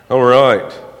All right.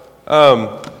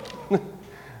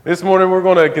 This morning we're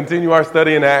going to continue our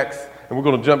study in Acts, and we're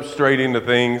going to jump straight into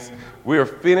things. We are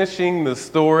finishing the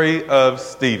story of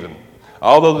Stephen.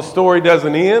 Although the story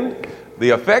doesn't end,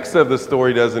 the effects of the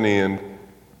story doesn't end,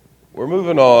 we're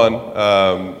moving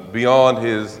on beyond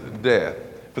his death.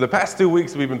 For the past 2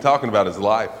 weeks, we've been talking about his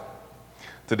life.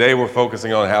 Today we're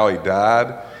focusing on how he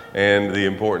died and the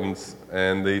importance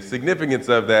and the significance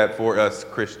of that for us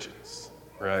Christians,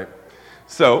 right?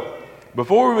 So,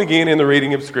 before we begin in the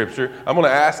reading of Scripture, I'm going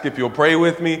to ask if you'll pray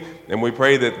with me, and we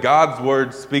pray that God's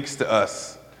Word speaks to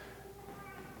us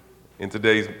in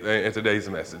today's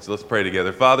message. Let's pray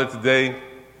together. Father, today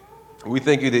we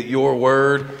thank you that your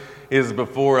Word is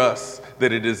before us,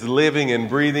 that it is living and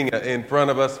breathing in front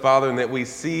of us, Father, and that we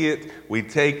see it, we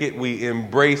take it, we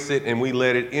embrace it, and we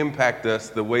let it impact us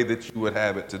the way that you would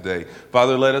have it today.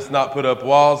 Father, let us not put up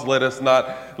walls, let us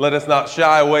not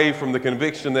shy away from the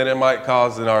conviction that it might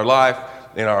cause in our life,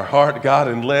 in our heart, God,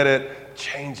 and let it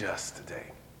change us today.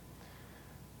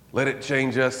 Let it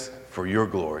change us for your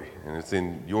glory, and it's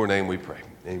in your name we pray.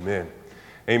 Amen.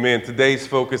 Amen. Today's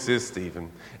focus is Stephen,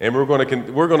 and we're going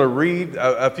to read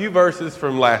a few verses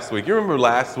from last week. You remember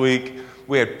last week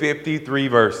we had 53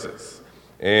 verses,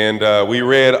 and we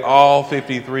read all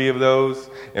 53 of those,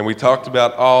 and we talked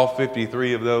about all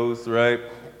 53 of those, right?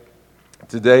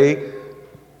 Today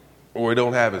we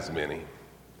don't have as many,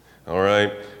 all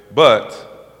right? But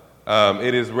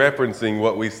it is referencing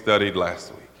what we studied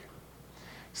last week.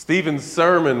 Stephen's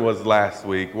sermon was last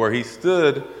week, where he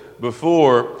stood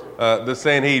before the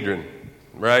Sanhedrin,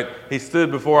 right? He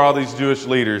stood before all these Jewish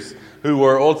leaders who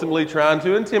were ultimately trying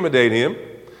to intimidate him,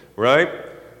 right?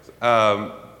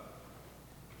 And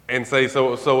say,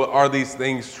 so are these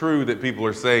things true that people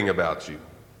are saying about you?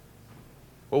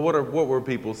 Well, what were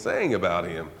people saying about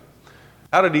him?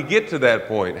 How did he get to that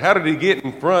point? How did he get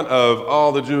in front of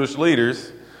all the Jewish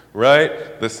leaders,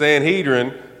 right? The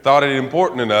Sanhedrin thought it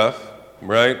important enough,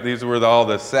 right? These were all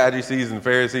the Sadducees and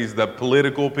Pharisees, the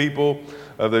political people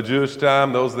of the Jewish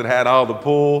time, those that had all the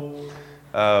pull.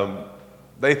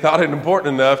 They thought it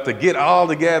important enough to get all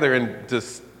together and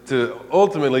to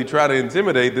ultimately try to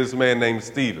intimidate this man named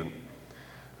Stephen,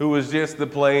 who was just the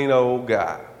plain old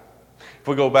guy. If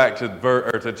we go back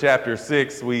to chapter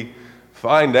 6, we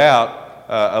find out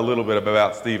a little bit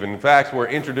about Stephen. In fact, we're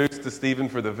introduced to Stephen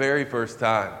for the very first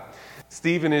time.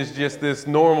 Stephen is just this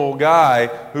normal guy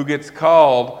who gets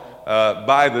called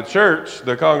by the church,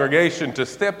 the congregation, to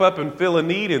step up and fill a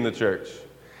need in the church.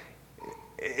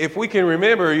 If we can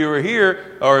remember, you were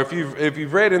here, or if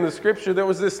you've read in the scripture, there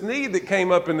was this need that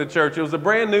came up in the church. It was a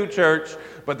brand new church,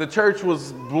 but the church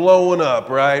was blowing up,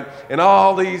 right? And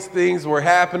all these things were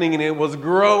happening, and it was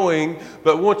growing.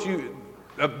 But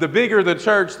the bigger the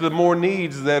church, the more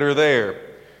needs that are there.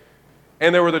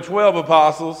 And there were the 12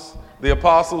 apostles. The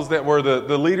apostles that were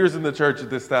the leaders in the church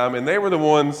at this time, and they were the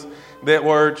ones that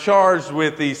were charged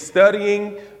with the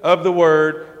studying of the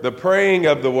Word, the praying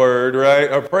of the Word,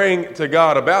 right? Or praying to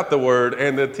God about the Word,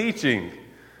 and the teaching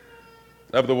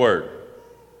of the Word,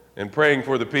 and praying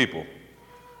for the people.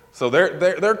 So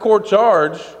their core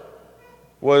charge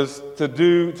was to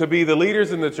be the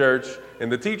leaders in the church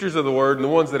and the teachers of the Word, and the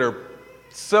ones that are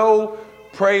so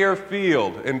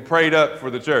prayer-filled and prayed up for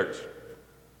the church.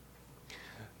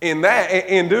 In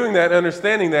doing that,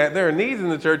 understanding that, there are needs in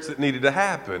the church that needed to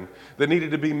happen, that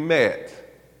needed to be met.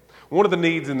 One of the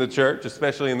needs in the church,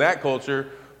 especially in that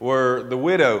culture, were the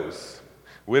widows.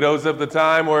 Widows of the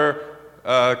time were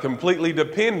completely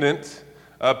dependent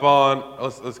upon,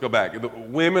 let's go back. The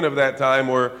women of that time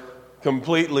were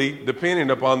completely dependent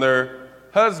upon their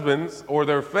husbands or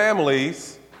their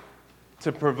families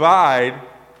to provide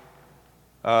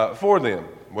for them,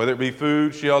 whether it be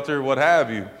food, shelter, what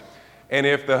have you. And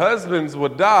if the husbands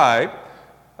would die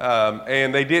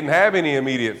and they didn't have any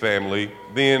immediate family,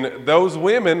 then those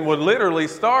women would literally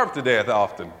starve to death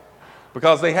often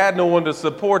because they had no one to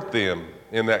support them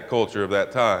in that culture of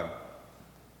that time.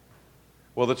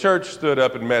 Well, the church stood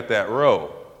up and met that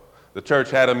role. The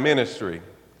church had a ministry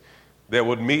that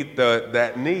would meet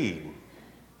that need.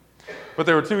 But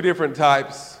there were two different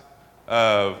types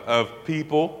of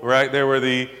people, right? There were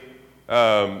the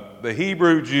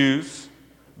Hebrew Jews,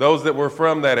 those that were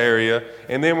from that area,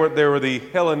 and then there were the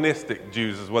Hellenistic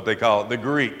Jews, is what they call it, the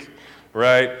Greek,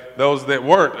 right? Those that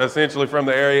weren't essentially from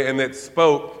the area and that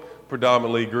spoke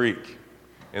predominantly Greek,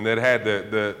 and that had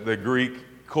the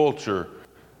Greek culture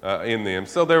in them.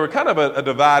 So there were kind of a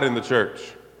divide in the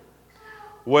church.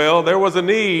 Well, there was a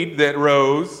need that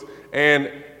rose,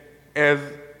 and as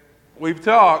we've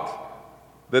talked,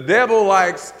 the devil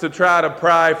likes to try to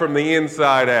pry from the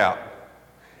inside out.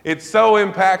 It's so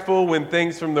impactful when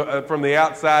things from the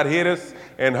outside hit us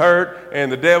and hurt,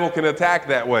 and the devil can attack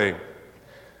that way.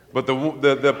 But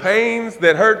the pains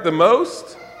that hurt the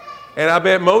most, and I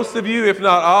bet most of you, if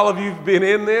not all of you, have been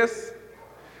in this,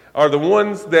 are the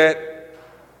ones that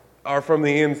are from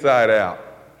the inside out.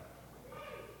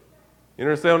 You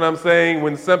understand what I'm saying?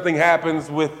 When something happens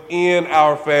within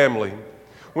our family,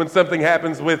 when something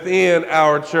happens within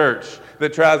our church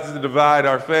that tries to divide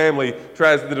our family,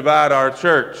 tries to divide our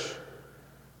church,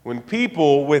 when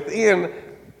people within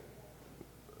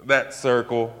that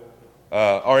circle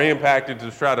are impacted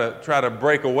to try to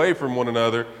break away from one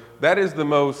another, that is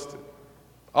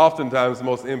oftentimes the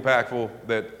most impactful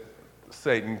that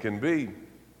Satan can be.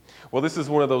 Well, this is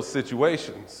one of those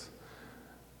situations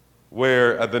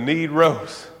where the need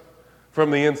rose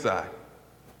from the inside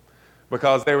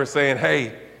because they were saying,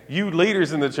 hey, you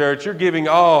leaders in the church, you're giving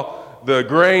all the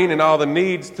grain and all the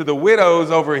needs to the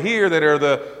widows over here that are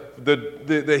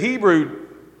the Hebrew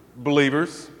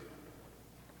believers,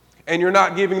 and you're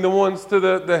not giving the ones to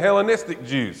the Hellenistic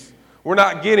Jews. We're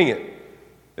not getting it.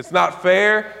 It's not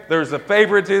fair. There's a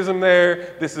favoritism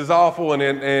there. This is awful,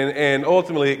 and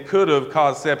ultimately it could have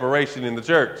caused separation in the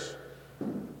church.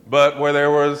 But where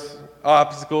there was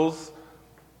obstacles,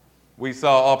 we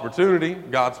saw opportunity.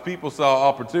 God's people saw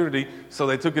opportunity, so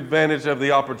they took advantage of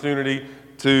the opportunity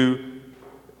to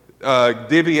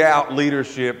divvy out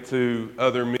leadership to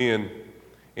other men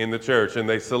in the church. And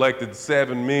they selected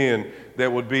 7 men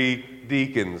that would be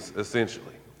deacons,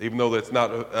 essentially. Even though that's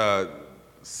not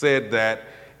said that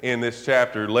in this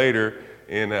chapter, later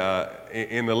in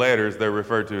the letters, they're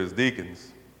referred to as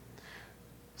deacons.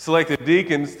 Selected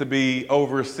deacons to be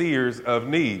overseers of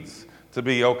needs. To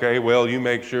be, okay, well, you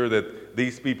make sure that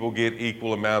these people get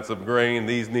equal amounts of grain,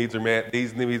 these needs are met,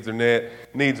 these needs are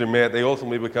met. They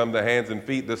ultimately become the hands and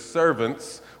feet, the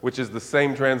servants, which is the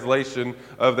same translation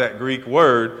of that Greek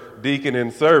word, deacon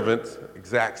and servant,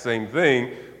 exact same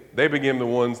thing. They become the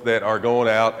ones that are going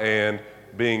out and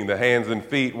being the hands and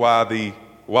feet, while the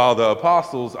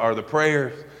apostles are the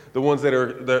prayers, the ones that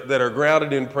are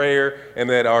grounded in prayer and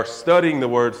that are studying the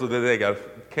word so that they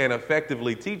can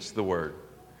effectively teach the word.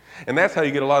 And that's how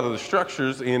you get a lot of the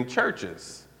structures in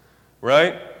churches,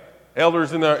 right?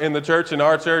 Elders in the church, in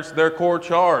our church, their core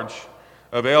charge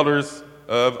of elders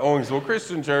of Owensville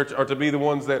Christian Church are to be the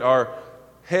ones that are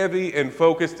heavy and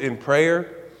focused in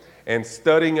prayer and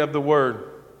studying of the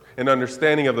word and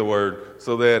understanding of the word,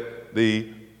 so that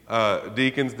the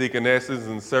deacons, deaconesses,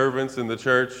 and servants in the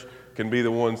church can be the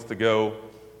ones to go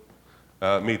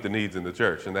meet the needs in the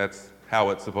church. And that's how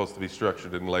it's supposed to be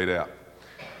structured and laid out.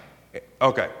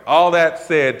 Okay, all that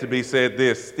said to be said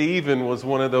this, Stephen was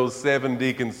one of those 7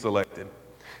 deacons selected.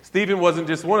 Stephen wasn't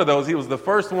just one of those, he was the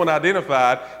first one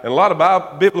identified, and a lot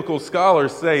of biblical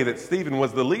scholars say that Stephen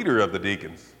was the leader of the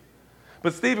deacons.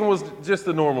 But Stephen was just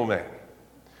a normal man.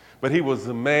 But he was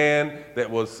a man that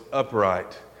was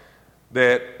upright,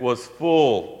 that was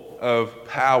full of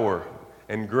power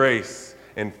and grace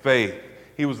and faith.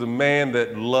 He was a man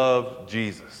that loved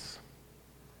Jesus.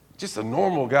 Just a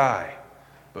normal guy,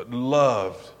 but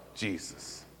loved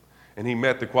Jesus. And he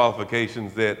met the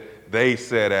qualifications that they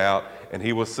set out, and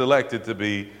he was selected to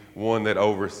be one that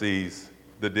oversees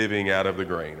the divvying out of the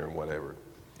grain or whatever.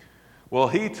 Well,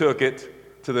 he took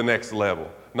it to the next level.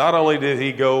 Not only did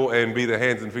he go and be the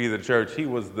hands and feet of the church, he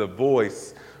was the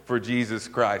voice for Jesus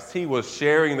Christ. He was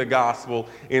sharing the gospel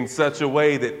in such a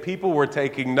way that people were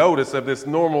taking notice of this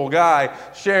normal guy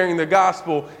sharing the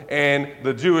gospel, and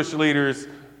the Jewish leaders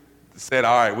said,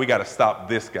 all right, we got to stop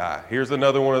this guy. Here's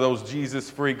another one of those Jesus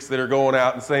freaks that are going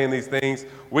out and saying these things.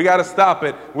 We got to stop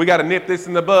it. We got to nip this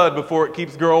in the bud before it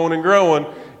keeps growing and growing,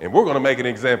 and we're going to make an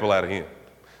example out of him.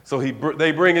 So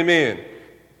they bring him in,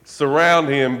 surround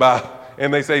him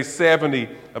and they say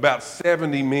about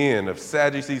 70 men of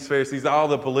Sadducees, Pharisees, all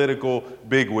the political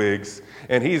bigwigs.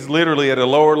 And he's literally at a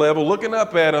lower level looking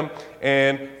up at them.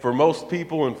 And for most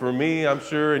people, and for me, I'm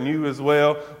sure, and you as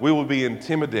well, we will be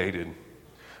intimidated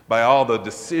by all the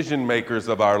decision makers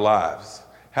of our lives,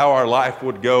 how our life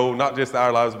would go, not just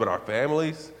our lives, but our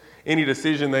families. Any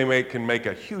decision they make can make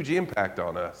a huge impact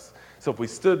on us. So if we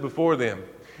stood before them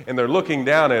and they're looking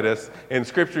down at us, and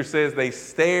Scripture says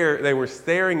they were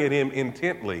staring at him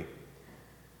intently,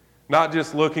 not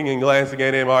just looking and glancing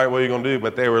at him, all right, what are you going to do?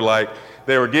 But they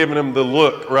were giving him the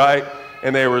look, right?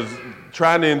 And they were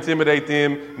trying to intimidate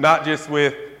them, not just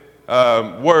with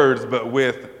words, but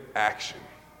with action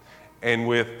and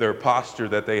with their posture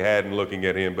that they had in looking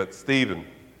at him. But Stephen,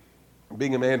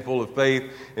 being a man full of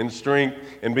faith and strength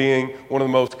and being one of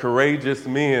the most courageous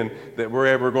men that we're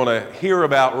ever going to hear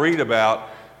about, read about,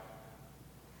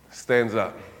 stands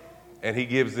up and he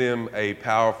gives them a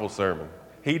powerful sermon.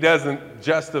 He doesn't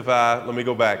justify, let me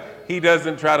go back. He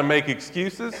doesn't try to make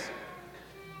excuses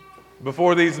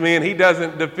before these men. He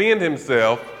doesn't defend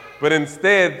himself, but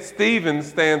instead, Stephen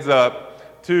stands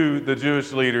up to the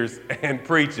Jewish leaders and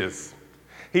preaches.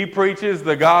 He preaches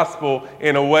the gospel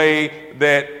in a way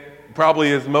that probably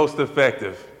is most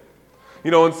effective.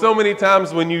 You know, and so many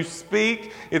times when you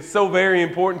speak, it's so very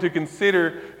important to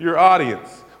consider your audience.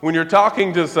 When you're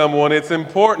talking to someone, it's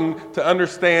important to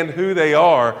understand who they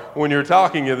are when you're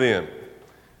talking to them.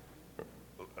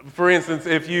 For instance,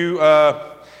 if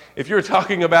you're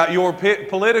talking about your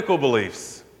political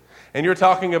beliefs, and you're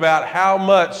talking about how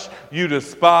much you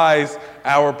despise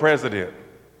our president,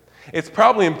 it's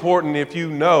probably important if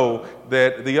you know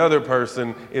that the other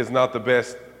person is not the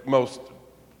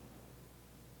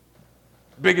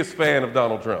biggest fan of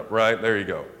Donald Trump, right? There you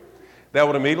go. That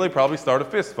would immediately probably start a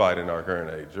fist fight in our current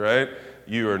age, right?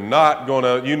 You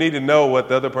need to know what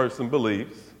the other person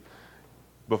believes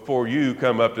before you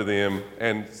come up to them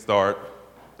and start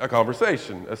a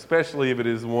conversation, especially if it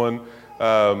is one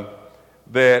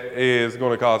that is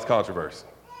going to cause controversy.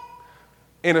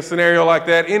 In a scenario like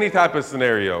that, any type of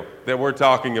scenario that we're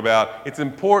talking about, it's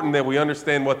important that we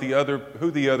understand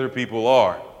who the other people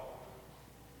are.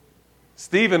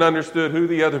 Stephen understood who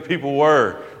the other people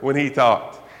were when he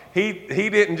talked. He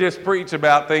didn't just preach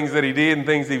about things that he did and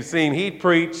things he'd seen. He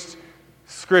preached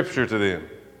Scripture to them.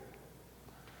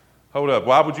 Hold up.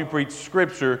 Why would you preach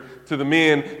Scripture to the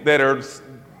men that are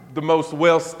the most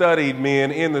well-studied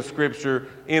men in the Scripture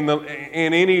in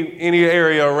any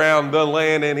area around the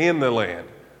land and in the land?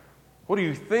 What are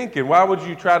you thinking? Why would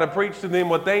you try to preach to them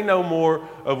what they know more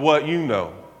of what you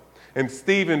know? And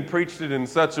Stephen preached it in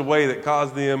such a way that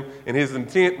caused them, and his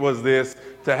intent was this,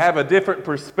 to have a different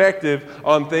perspective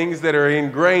on things that are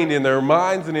ingrained in their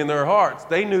minds and in their hearts.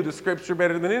 They knew the Scripture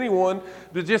better than anyone,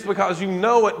 but just because you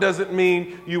know it doesn't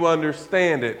mean you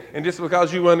understand it. And just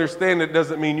because you understand it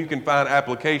doesn't mean you can find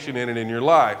application in it in your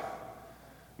life.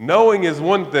 Knowing is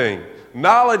one thing.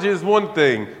 Knowledge is one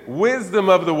thing. Wisdom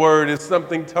of the Word is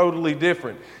something totally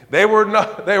different. They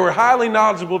were highly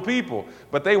knowledgeable people,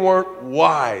 but they weren't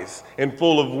wise and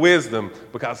full of wisdom,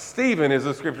 because Stephen, as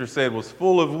the Scripture said, was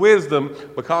full of wisdom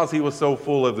because he was so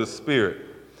full of the Spirit.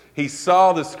 He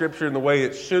saw the Scripture in the way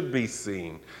it should be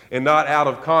seen and not out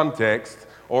of context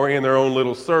or in their own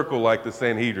little circle like the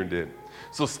Sanhedrin did.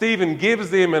 So Stephen gives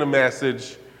them a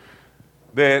message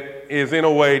that is in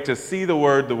a way to see the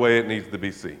Word the way it needs to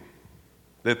be seen,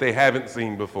 that they haven't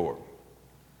seen before.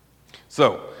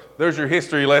 So, there's your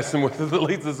history lesson that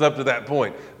leads us up to that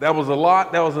point. That was a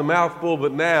lot, that was a mouthful,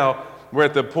 but now we're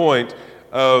at the point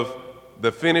of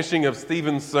the finishing of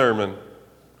Stephen's sermon.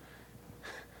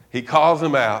 He calls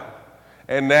them out,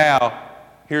 and now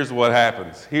here's what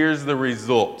happens. Here's the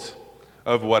result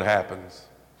of what happens.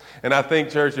 And I think,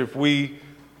 church, if we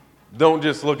don't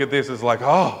just look at this as like,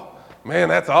 oh, man,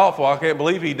 that's awful. I can't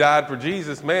believe he died for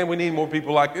Jesus. Man, we need more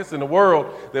people like this in the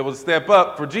world that will step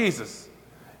up for Jesus,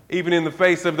 even in the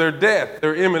face of their death,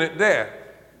 their imminent death.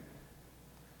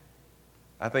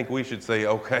 I think we should say,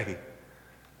 okay,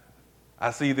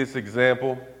 I see this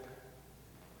example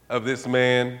of this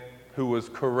man who was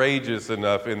courageous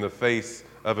enough in the face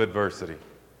of adversity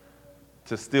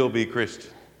to still be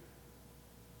Christian,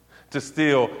 to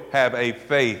still have a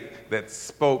faith that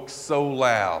spoke so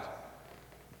loud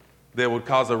that would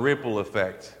cause a ripple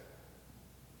effect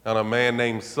on a man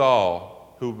named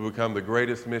Saul, who would become the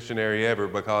greatest missionary ever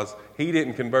because he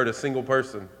didn't convert a single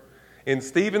person. In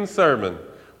Stephen's sermon,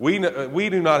 we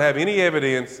do not have any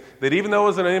evidence that even though it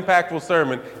was an impactful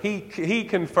sermon, he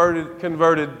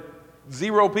converted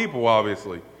 0 people,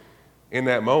 obviously, in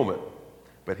that moment.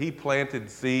 But he planted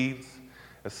seeds,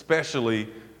 especially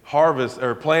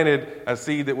planted a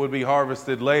seed that would be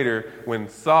harvested later when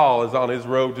Saul is on his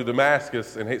road to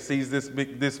Damascus and sees this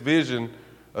vision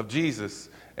of Jesus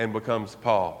and becomes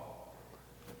Paul.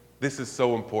 This is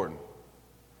so important.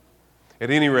 At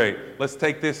any rate, let's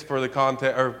take this for the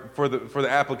context, or for the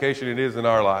application it is in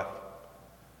our life.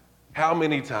 How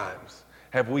many times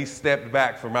have we stepped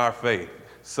back from our faith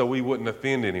so we wouldn't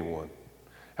offend anyone?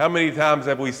 How many times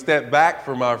have we stepped back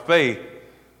from our faith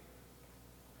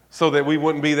so that we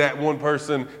wouldn't be that one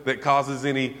person that causes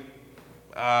any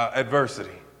adversity?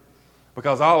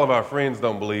 Because all of our friends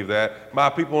don't believe that. My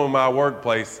people in my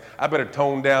workplace, I better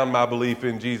tone down my belief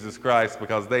in Jesus Christ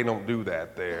because they don't do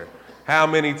that there. How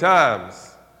many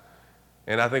times?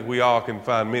 And I think we all can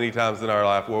find many times in our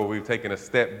life where we've taken a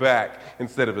step back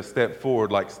instead of a step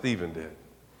forward like Stephen did.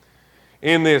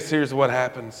 In this, here's what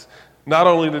happens. Not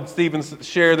only did Stephen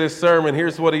share this sermon,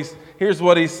 here's what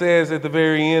he says at the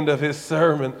very end of his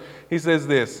sermon. He says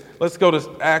this. Let's go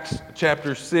to Acts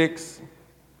chapter 6.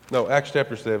 No, Acts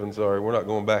chapter 7, sorry. We're not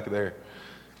going back there.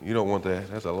 You don't want that.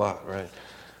 That's a lot, right?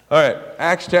 All right,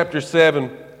 Acts chapter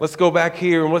 7. Let's go back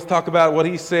here and let's talk about what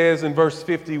he says in verse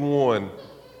 51.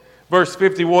 Verse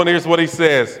 51, here's what he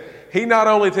says. He not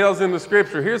only tells them the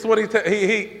scripture, here's what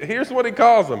here's what he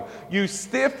calls them. You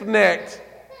stiff-necked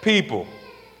people,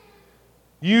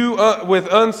 you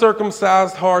with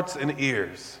uncircumcised hearts and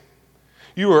ears,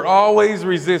 you are always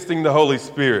resisting the Holy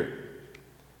Spirit.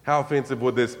 How offensive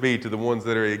would this be to the ones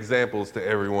that are examples to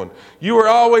everyone? You are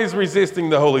always resisting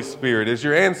the Holy Spirit, as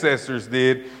your ancestors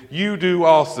did, you do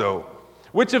also.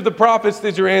 Which of the prophets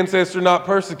did your ancestor not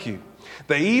persecute?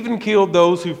 They even killed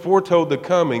those who foretold the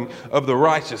coming of the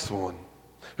righteous one,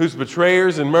 whose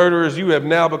betrayers and murderers you have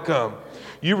now become.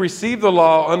 You received the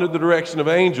law under the direction of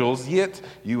angels, yet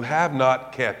you have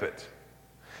not kept it.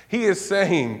 He is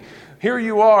saying, here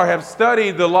you are, have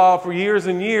studied the law for years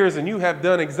and years, and you have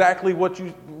done exactly what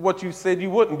you said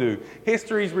you wouldn't do.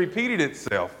 History's repeated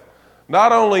itself.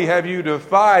 Not only have you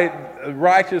defied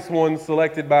righteous ones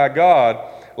selected by God,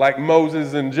 like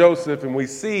Moses and Joseph, and we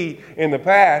see in the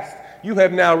past, you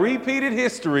have now repeated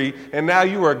history, and now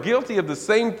you are guilty of the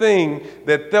same thing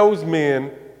that those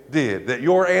men did, that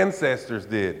your ancestors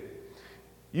did.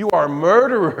 You are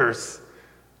murderers,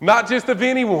 not just of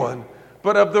anyone,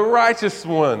 but of the righteous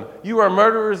one. You are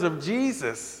murderers of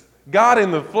Jesus, God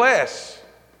in the flesh.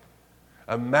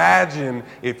 Imagine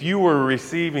if you were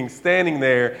standing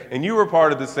there, and you were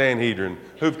part of the Sanhedrin,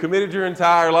 who've committed your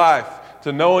entire life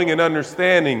to knowing and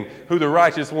understanding who the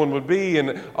righteous one would be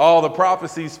and all the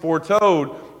prophecies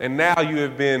foretold, and now you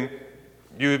have been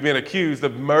accused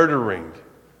of murdering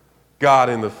God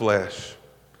in the flesh.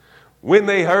 When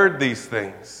they heard these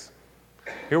things,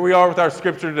 here we are with our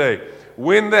scripture today.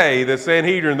 When they, the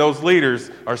Sanhedrin, those leaders,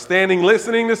 are standing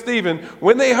listening to Stephen,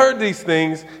 when they heard these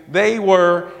things, they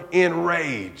were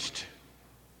enraged.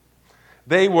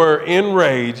 They were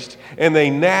enraged, and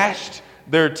they gnashed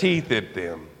their teeth at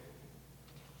them.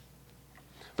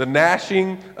 The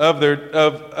gnashing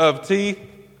of teeth.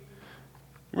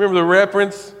 Remember the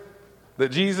reference that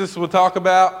Jesus will talk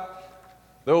about?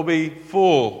 They'll be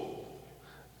full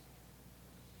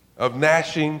of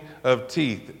gnashing of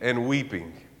teeth and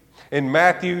weeping. In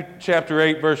Matthew chapter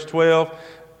 8, verse 12,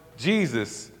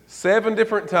 Jesus, 7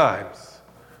 different times,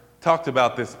 talked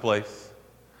about this place.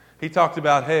 He talked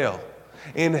about hell.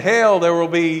 In hell, there will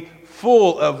be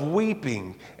full of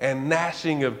weeping and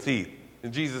gnashing of teeth.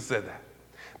 And Jesus said that.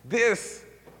 This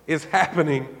is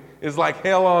happening, is like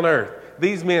hell on earth.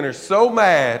 These men are so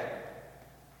mad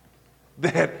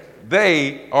that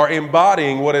they are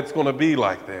embodying what it's going to be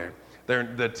like there.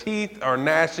 The teeth are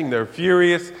gnashing, they're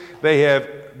furious, they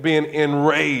have been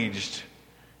enraged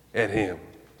at him.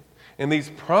 And these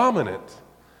prominent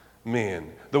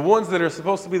men, the ones that are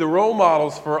supposed to be the role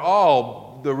models for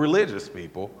all the religious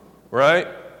people, right?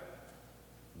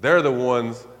 They're the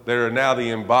ones that are now the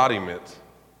embodiment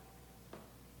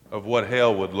of what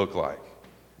hell would look like.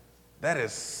 That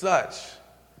is such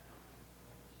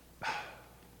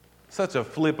a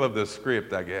flip of the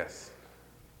script, I guess,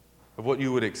 of what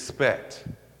you would expect.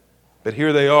 But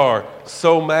here they are,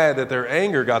 so mad that their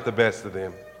anger got the best of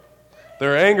them.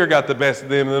 Their anger got the best of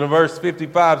them. And then verse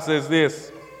 55 says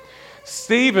this: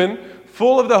 Stephen,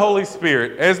 full of the Holy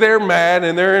Spirit, as they're mad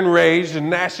and they're enraged and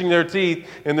gnashing their teeth,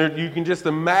 and you can just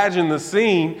imagine the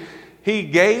scene, he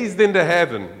gazed into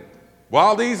heaven.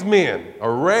 While these men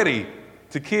are ready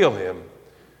to kill him,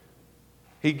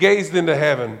 he gazed into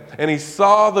heaven and he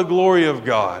saw the glory of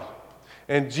God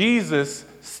and Jesus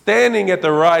standing at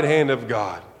the right hand of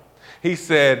God. He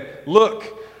said, "Look,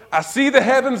 I see the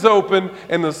heavens open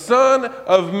and the Son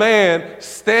of Man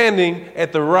standing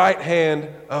at the right hand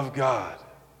of God."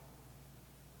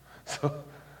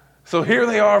 So here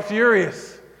they are,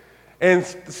 furious. And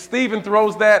Stephen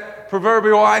throws that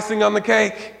proverbial icing on the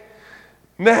cake.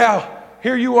 Now,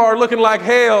 here you are looking like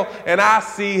hell, and I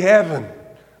see heaven,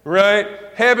 right?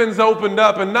 Heaven's opened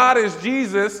up, and not as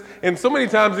Jesus. And so many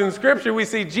times in Scripture, we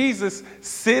see Jesus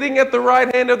sitting at the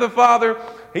right hand of the Father.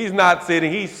 He's not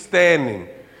sitting, he's standing.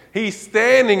 He's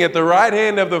standing at the right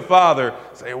hand of the Father.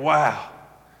 Say, wow,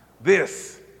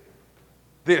 this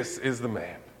is the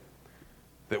man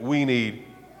that we need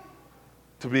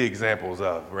to be examples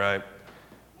of, right?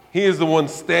 He is the one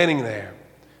standing there,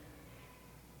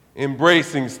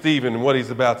 embracing Stephen and what he's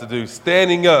about to do,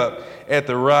 standing up at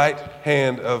the right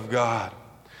hand of God.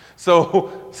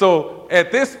 So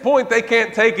at this point, they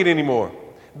can't take it anymore.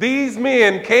 These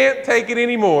men can't take it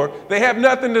anymore. They have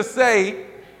nothing to say.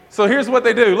 So here's what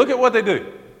they do. Look at what they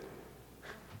do.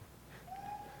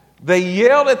 They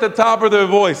yelled at the top of their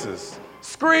voices,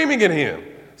 screaming at him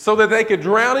so that they could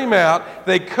drown him out.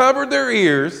 They covered their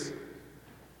ears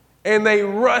and they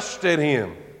rushed at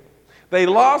him. They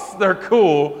lost their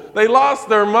cool, they lost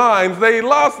their minds, they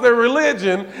lost their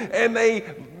religion, and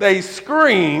they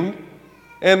screamed,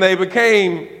 and they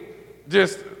became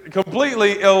just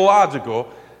completely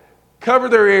illogical, covered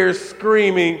their ears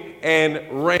screaming,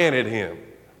 and ran at him,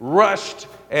 rushed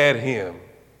at him.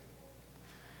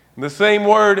 The same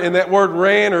word, and that word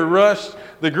ran or rushed,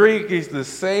 the Greek is the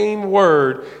same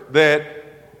word that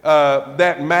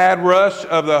mad rush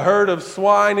of the herd of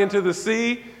swine into the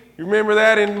sea. You remember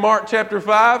that in Mark chapter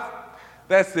 5?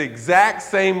 That's the exact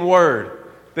same word,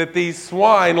 that these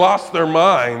swine lost their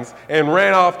minds and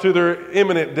ran off to their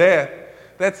imminent death.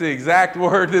 That's the exact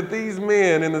word that these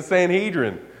men in the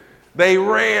Sanhedrin, they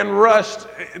rushed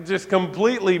just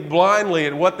completely blindly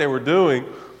at what they were doing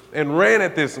and ran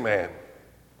at this man.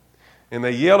 And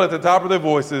they yelled at the top of their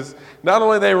voices. Not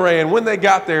only they ran, when they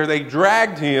got there, they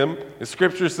dragged him, as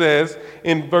Scripture says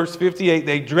in verse 58,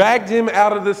 they dragged him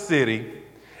out of the city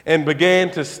and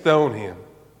began to stone him.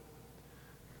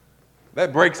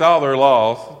 That breaks all their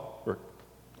laws,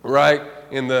 right?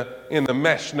 In the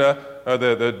Mishnah, or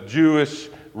the Jewish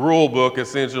rule book,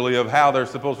 essentially, of how they're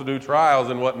supposed to do trials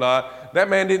and whatnot. That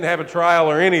man didn't have a trial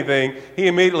or anything. He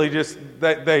immediately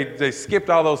they skipped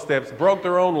all those steps, broke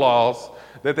their own laws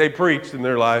that they preached in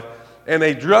their life, and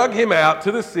they drug him out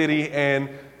to the city and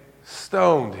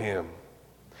stoned him.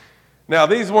 Now,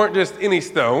 these weren't just any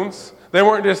stones. They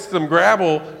weren't just some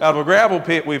gravel out of a gravel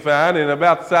pit we find and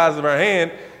about the size of our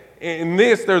hand. In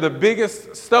this, they're the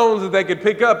biggest stones that they could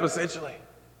pick up, essentially.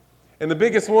 And the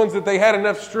biggest ones that they had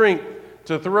enough strength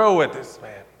to throw at this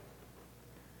man.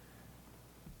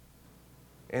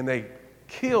 And they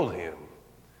killed him.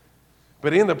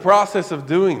 But in the process of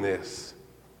doing this,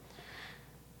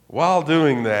 while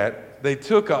doing that, they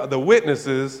took the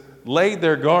witnesses, laid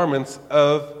their garments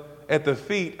at the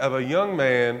feet of a young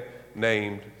man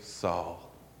named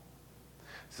Saul.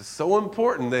 This is so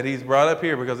important that he's brought up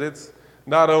here, because it's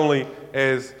not only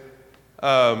as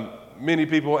many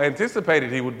people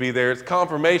anticipated he would be there, it's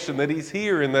confirmation that he's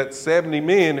here in that 70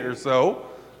 men or so,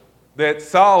 that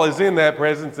Saul is in that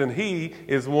presence, and he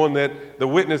is one that the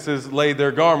witnesses laid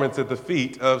their garments at the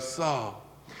feet of Saul.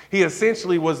 He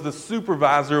essentially was the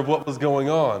supervisor of what was going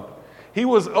on. He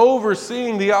was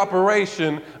overseeing the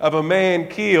operation of a man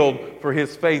killed for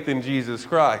his faith in Jesus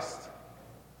Christ.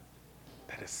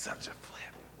 That is such a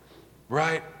flip,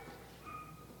 right?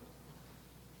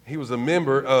 He was a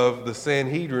member of the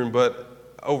Sanhedrin,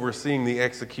 but overseeing the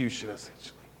execution,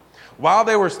 essentially. While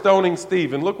they were stoning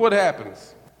Stephen, look what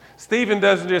happens. Stephen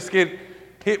doesn't just get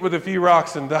hit with a few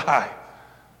rocks and die.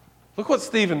 Look what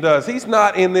Stephen does. He's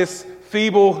not in this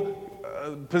feeble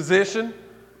position.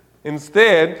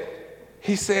 Instead,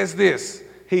 he says this.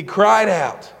 He cried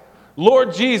out,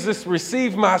 "Lord Jesus,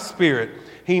 receive my spirit."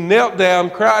 He knelt down,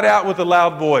 cried out with a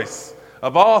loud voice,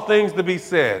 of all things to be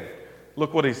said.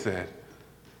 Look what he said.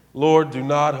 "Lord, do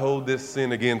not hold this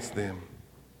sin against them.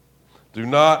 Do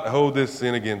not hold this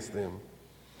sin against them."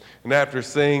 And after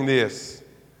saying this,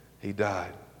 he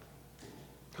died.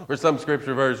 Or some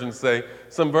versions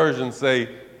say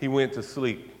he went to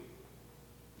sleep.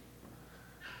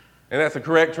 And that's a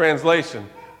correct translation,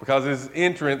 because his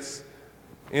entrance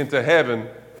into heaven,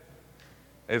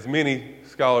 as many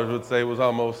scholars would say, was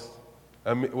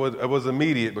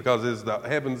immediate, because as the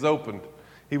heavens opened,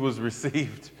 he was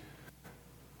received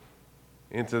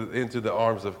into the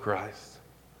arms of Christ.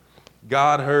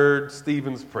 God heard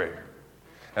Stephen's prayer.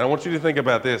 And I want you to think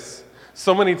about this.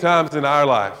 So many times in our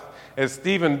life, as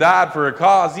Stephen died for a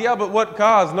cause, yeah, but what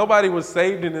cause? Nobody was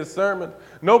saved in his sermon.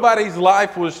 Nobody's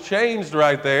life was changed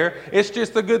right there. It's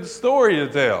just a good story to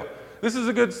tell. This is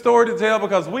a good story to tell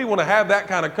because we want to have that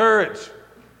kind of courage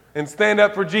and stand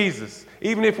up for Jesus,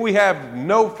 even if we have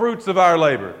no fruits of our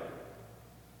labor.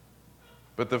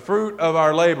 But the fruit of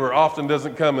our labor often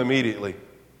doesn't come immediately.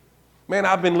 Man,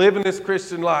 I've been living this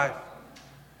Christian life.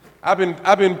 I've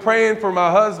been praying for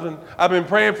my husband. I've been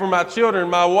praying for my children,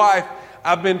 my wife.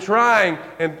 I've been trying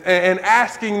and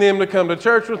asking them to come to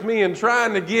church with me and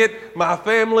trying to get my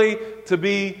family to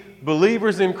be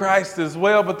believers in Christ as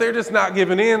well, but they're just not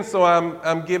giving in, so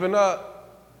I'm giving up.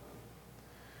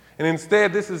 And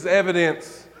instead, this is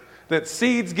evidence that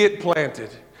seeds get planted.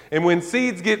 And when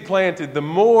seeds get planted, the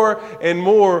more and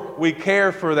more we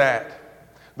care for that,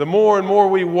 the more and more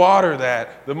we water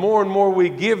that, the more and more we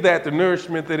give that the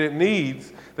nourishment that it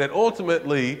needs, that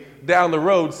ultimately, down the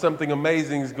road, something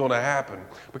amazing is going to happen.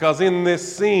 Because in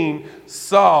this scene,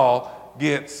 Saul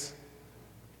gets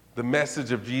the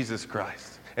message of Jesus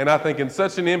Christ. And I think in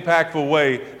such an impactful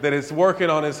way that it's working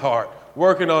on his heart.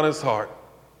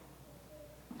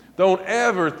 Don't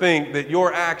ever think that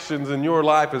your actions in your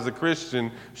life as a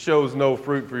Christian shows no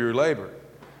fruit for your labor.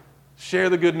 Share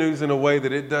the good news in a way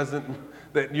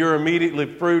that your immediately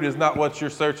fruit is not what you're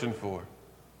searching for.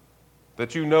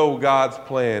 That you know God's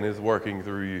plan is working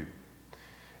through you.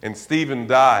 And Stephen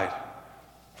died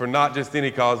for not just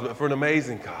any cause, but for an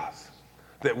amazing cause.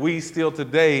 That we still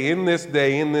today, in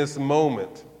this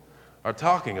moment, are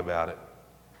talking about it.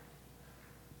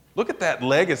 Look at that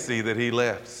legacy that he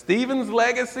left. Stephen's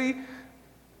legacy,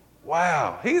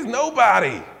 wow, he's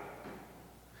nobody.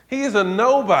 He is a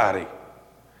nobody.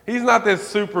 He's not this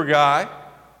super guy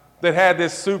that had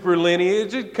this super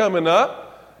lineage coming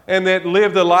up and that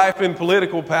lived a life in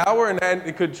political power and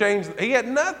it could change. He had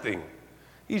nothing.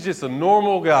 He's just a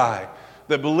normal guy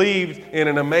that believed in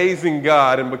an amazing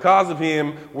God, and because of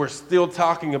him, we're still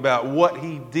talking about what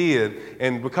he did,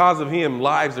 and because of him,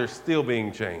 lives are still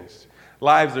being changed.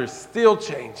 Lives are still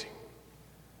changing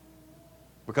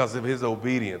because of his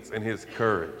obedience and his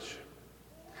courage.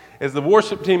 As the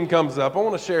worship team comes up, I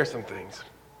want to share some things.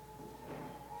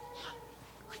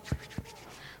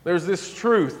 There's this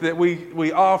truth that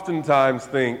we oftentimes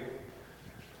think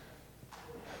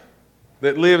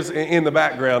that lives in the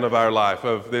background of our life,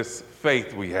 of this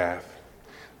faith we have.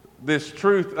 This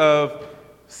truth of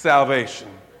salvation,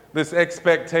 this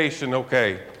expectation,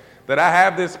 that I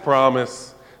have this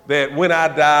promise that when I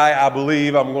die, I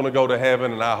believe I'm going to go to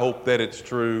heaven and I hope that it's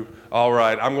true. All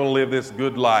right, I'm going to live this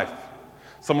good life.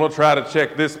 So I'm going to try to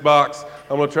check this box,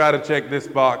 I'm going to try to check this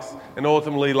box, and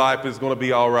ultimately life is going to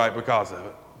be all right because of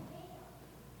it.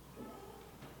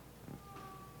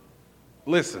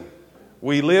 Listen,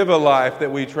 we live a life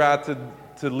that we try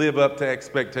to live up to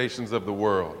expectations of the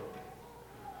world.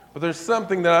 But there's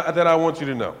something that I want you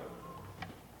to know.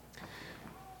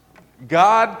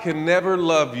 God can never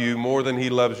love you more than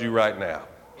he loves you right now.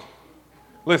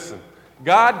 Listen,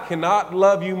 God cannot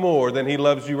love you more than he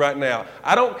loves you right now.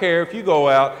 I don't care if you go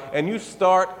out and you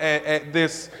start at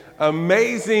this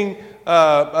amazing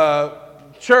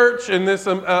church and this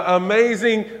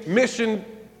amazing mission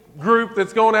group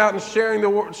that's going out and sharing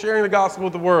the gospel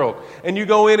with the world. And you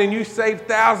go in and you save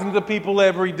thousands of people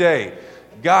every day.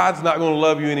 God's not going to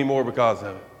love you anymore because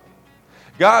of it.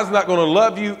 God's not going to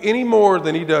love you any more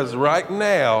than he does right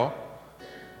now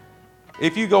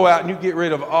if you go out and you get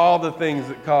rid of all the things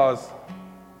that cause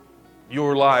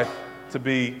your life to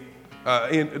be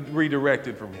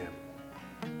redirected from him.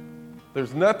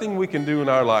 There's nothing we can do in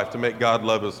our life to make God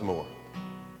love us more,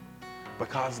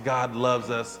 because God loves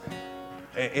us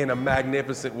in a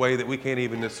magnificent way that we can't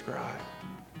even describe.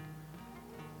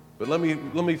 But let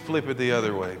me flip it the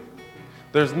other way.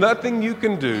 There's nothing you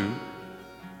can do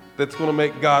that's going to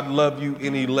make God love you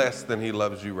any less than he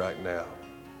loves you right now.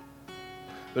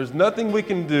 There's nothing we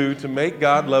can do to make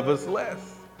God love us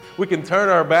less. We can turn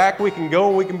our back, we can go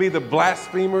and we can be the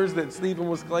blasphemers that Stephen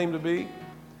was claimed to be.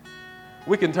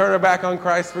 We can turn our back on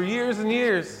Christ for years and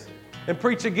years and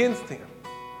preach against him.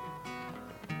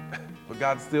 But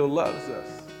God still loves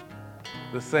us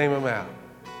the same amount,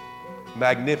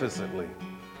 magnificently.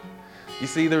 You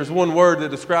see, there's one word that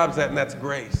describes that, and that's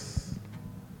grace.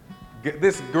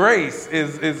 This grace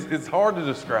is hard to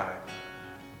describe.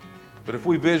 But if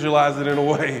we visualize it in a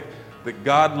way that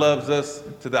God loves us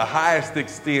to the highest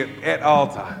extent at all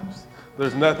times,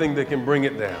 there's nothing that can bring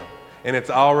it down. And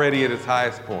it's already at its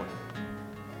highest point.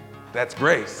 That's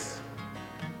grace.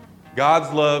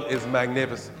 God's love is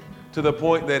magnificent to the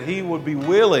point that he would be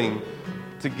willing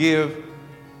to give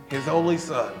his only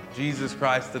son, Jesus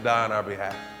Christ, to die on our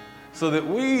behalf so that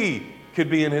we could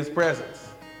be in his presence.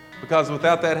 Because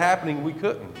without that happening, we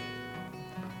couldn't.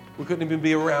 We couldn't even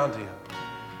be around him.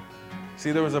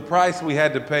 See, there was a price we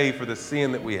had to pay for the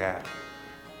sin that we had.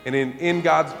 And in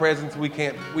God's presence, we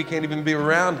can't even be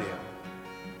around him.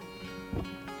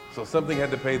 So something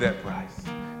had to pay that price.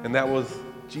 And that was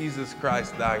Jesus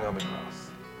Christ dying on the cross.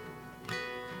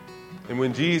 And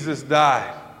when Jesus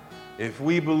died, if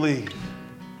we believe,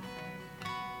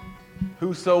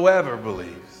 whosoever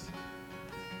believes,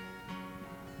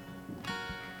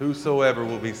 whosoever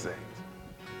will be saved.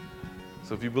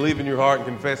 So if you believe in your heart and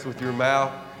confess with your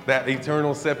mouth, that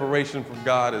eternal separation from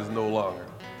God is no longer.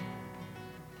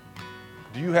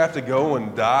 Do you have to go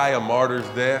and die a martyr's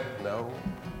death? No,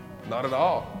 not at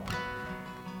all.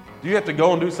 Do you have to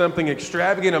go and do something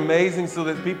extravagant, amazing, so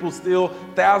that people still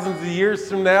thousands of years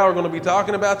from now are going to be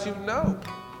talking about you? No.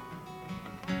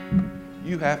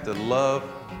 You have to love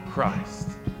Christ.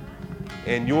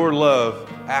 And your love,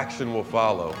 action will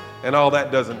follow. And all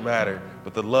that doesn't matter.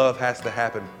 But the love has to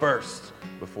happen first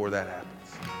before that happens.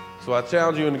 So I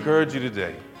challenge you and encourage you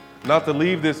today not to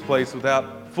leave this place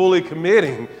without fully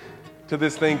committing to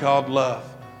this thing called love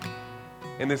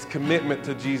and this commitment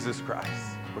to Jesus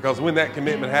Christ. Because when that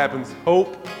commitment happens,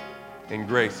 hope and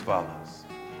grace follows.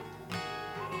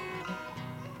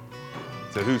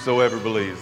 To whosoever believes.